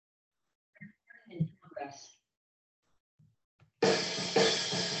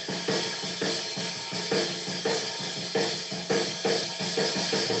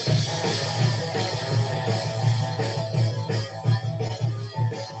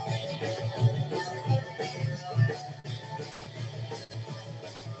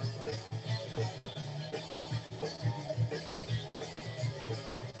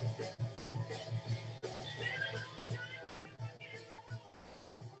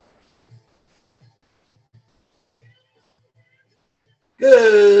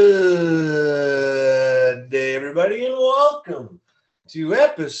Good day, everybody, and welcome to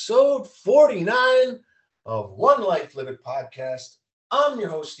episode 49 of One Life Live It podcast. I'm your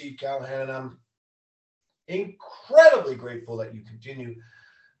host, Steve Callahan, and I'm incredibly grateful that you continue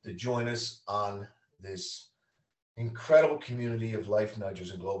to join us on this incredible community of life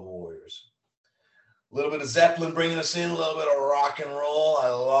nudgers and global warriors. A little bit of Zeppelin bringing us in, a little bit of rock and roll. I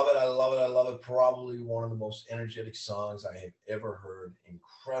love it. I love it. I love it. Probably one of the most energetic songs I have ever heard.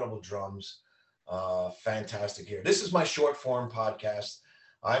 Incredible drums. Fantastic here. This is my short form podcast.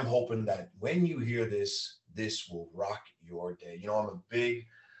 I'm hoping that when you hear this, this will rock your day. You know, I'm a big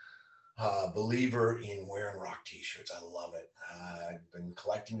believer in wearing rock t-shirts. I love it. I've been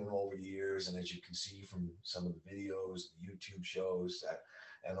collecting them over the years, and as you can see from some of the videos, the YouTube shows,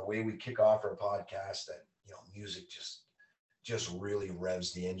 and the way we kick off our podcast, that music just really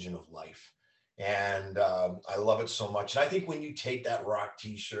revs the engine of life, and I love it so much. And I think when you take that rock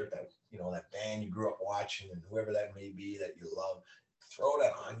t-shirt, that band you grew up watching, and whoever that may be that you love, throw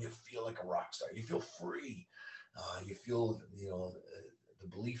that on, you feel like a rock star. You feel free. You feel the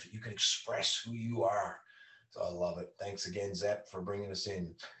belief that you can express who you are. So I love it. Thanks again, Zepp, for bringing us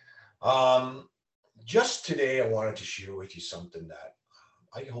in. Just today, I wanted to share with you something that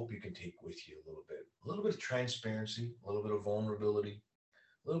I hope you can take with you a little bit of transparency, a little bit of vulnerability,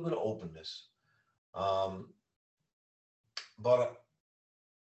 a little bit of openness. Um, but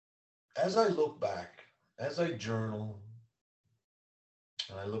as I look back, as I journal,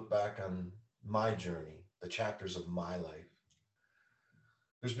 and I look back on my journey, the chapters of my life,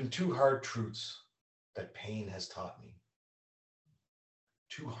 there's been two hard truths that pain has taught me.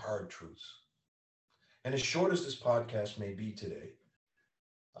 Two hard truths. And as short as this podcast may be today,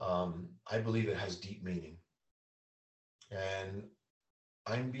 I believe it has deep meaning. And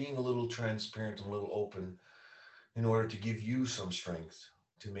I'm being a little transparent and a little open in order to give you some strength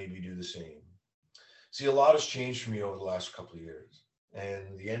to maybe do the same. See, a lot has changed for me over the last couple of years.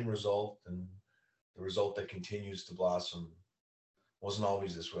 And the end result and the result that continues to blossom wasn't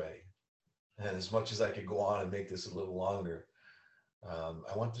always this way. And as much as I could go on and make this a little longer,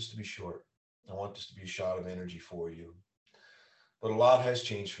 I want this to be short. I want this to be a shot of energy for you. But a lot has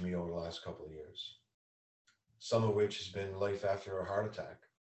changed for me over the last couple of years, some of which has been life after a heart attack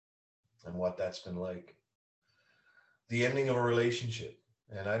and what that's been like. The ending of a relationship.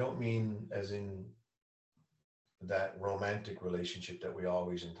 And I don't mean as in that romantic relationship that we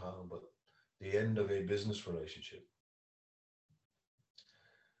always encounter, but the end of a business relationship.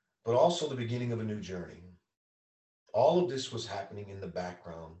 But also the beginning of a new journey. All of this was happening in the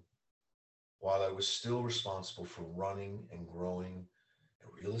background while I was still responsible for running and growing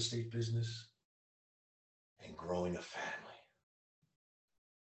a real estate business and growing a family.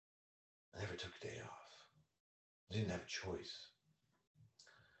 I never took a day off. I didn't have a choice.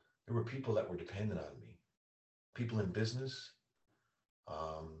 There were people that were dependent on me, people in business,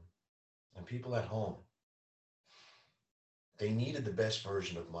 um, and people at home. They needed the best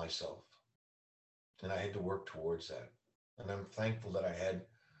version of myself, and I had to work towards that. And I'm thankful that I had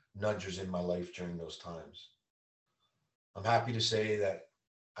nudgers in my life during those times. I'm happy to say that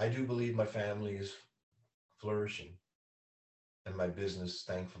I do believe my family is flourishing and my business,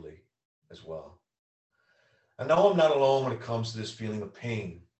 thankfully, as well. I know I'm not alone when it comes to this feeling of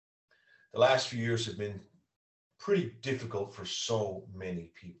pain. The last few years have been pretty difficult for so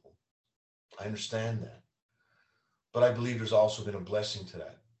many people. I understand that. But I believe there's also been a blessing to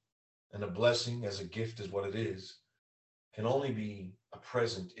that. And a blessing, as a gift is what it is, can only be a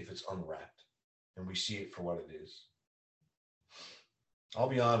present if it's unwrapped and we see it for what it is. I'll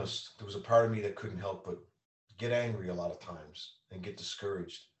be honest, there was a part of me that couldn't help but get angry a lot of times and get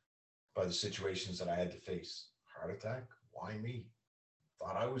discouraged by the situations that I had to face. Heart attack? Why me?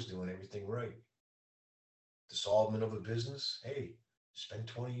 Thought I was doing everything right. Dissolvement of a business? Hey, spent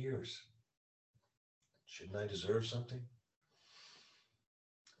 20 years. Shouldn't I deserve something?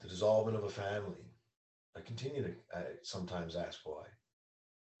 The dissolvement of a family. I continue to sometimes ask why,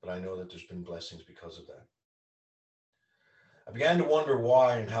 but I know that there's been blessings because of that. I began to wonder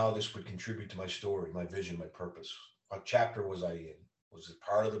why and how this would contribute to my story, my vision, my purpose. What chapter was I in? Was it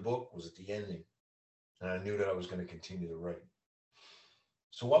part of the book? Was it the ending? And I knew that I was going to continue to write.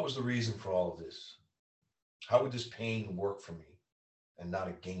 So, what was the reason for all of this? How would this pain work for me and not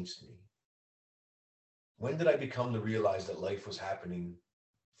against me? When did I become to realize that life was happening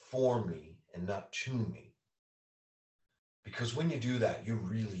for me and not to me? Because when you do that, you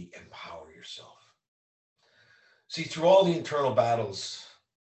really empower yourself. See, through all the internal battles,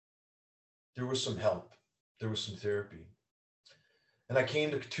 there was some help, there was some therapy. And I came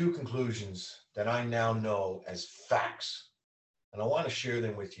to two conclusions that I now know as facts. And I want to share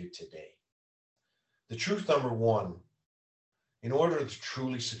them with you today. The truth number one, in order to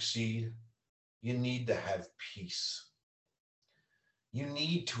truly succeed, you need to have peace. You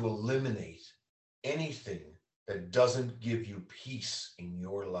need to eliminate anything that doesn't give you peace in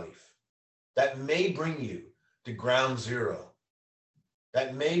your life. That may bring you to ground zero.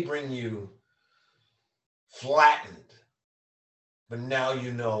 That may bring you flattened. But now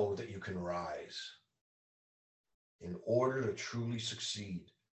you know that you can rise. In order to truly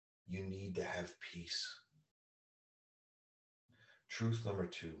succeed, you need to have peace. Truth number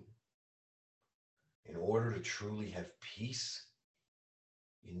two, in order to truly have peace,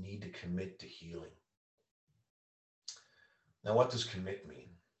 you need to commit to healing. Now, what does commit mean?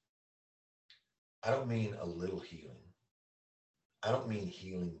 I don't mean a little healing. I don't mean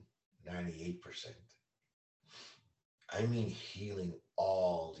healing 98%. I mean healing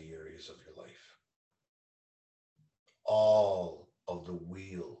all the areas of your life, all of the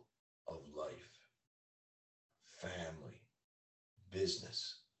wheel of life, family,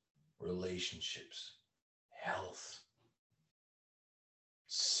 business, relationships, health,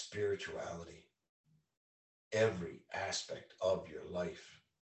 spirituality, every aspect of your life.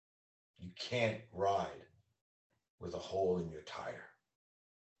 You can't ride with a hole in your tire.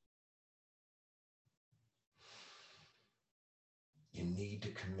 You need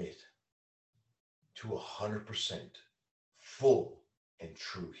to commit to 100% full and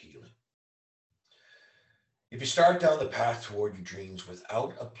true healing. If you start down the path toward your dreams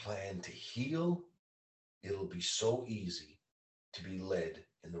without a plan to heal, it'll be so easy to be led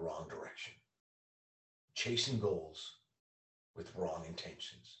in the wrong direction. Chasing goals with wrong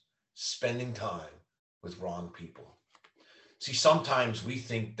intentions, spending time with wrong people. See, sometimes we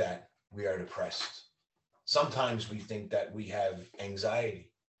think that we are depressed. Sometimes we think that we have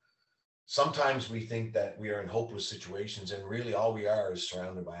anxiety. Sometimes we think that we are in hopeless situations, and really all we are is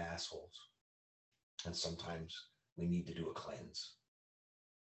surrounded by assholes. And sometimes we need to do a cleanse.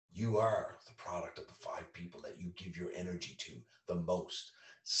 You are the product of the 5 people that you give your energy to the most.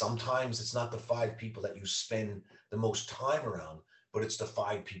 Sometimes it's not the 5 people that you spend the most time around, but it's the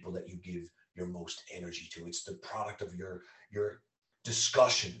 5 people that you give your most energy to. It's the product of your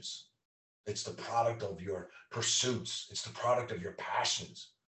discussions. It's the product of your pursuits. It's the product of your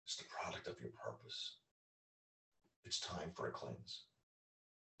passions. It's the product of your purpose. It's time for a cleanse.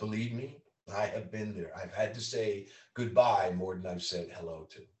 Believe me, I have been there. I've had to say goodbye more than I've said hello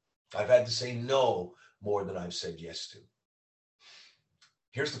to. I've had to say no more than I've said yes to.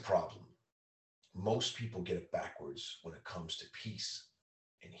 Here's the problem. Most people get it backwards when it comes to peace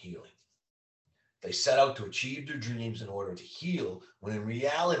and healing. They set out to achieve their dreams in order to heal, when in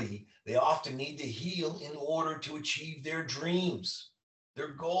reality, they often need to heal in order to achieve their dreams, their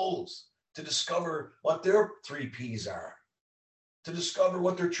goals, to discover what their 3 Ps are, to discover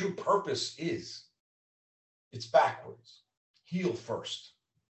what their true purpose is. It's backwards. Heal first.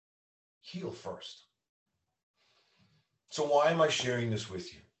 Heal first. So why am I sharing this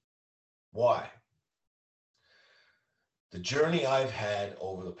with you? Why? The journey I've had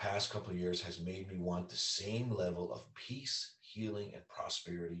over the past couple of years has made me want the same level of peace, healing, and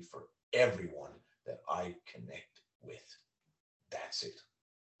prosperity for everyone that I connect with. That's it.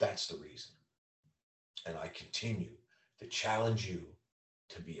 That's the reason. And I continue to challenge you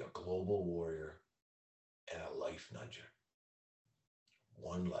to be a global warrior and a life nudger.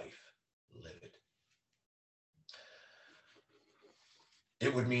 One life, live it.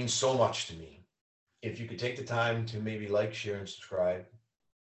 It would mean so much to me if you could take the time to maybe like, share, and subscribe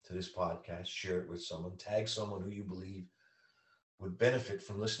to this podcast, share it with someone, tag someone who you believe would benefit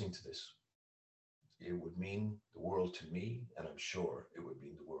from listening to this. It would mean the world to me, and I'm sure it would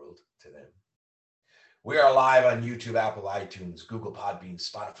mean the world to them. We are live on YouTube, Apple, iTunes, Google Podbean,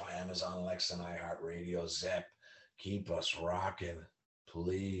 Spotify, Amazon, Alexa, and iHeartRadio. Zep, keep us rocking,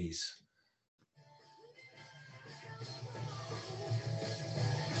 please.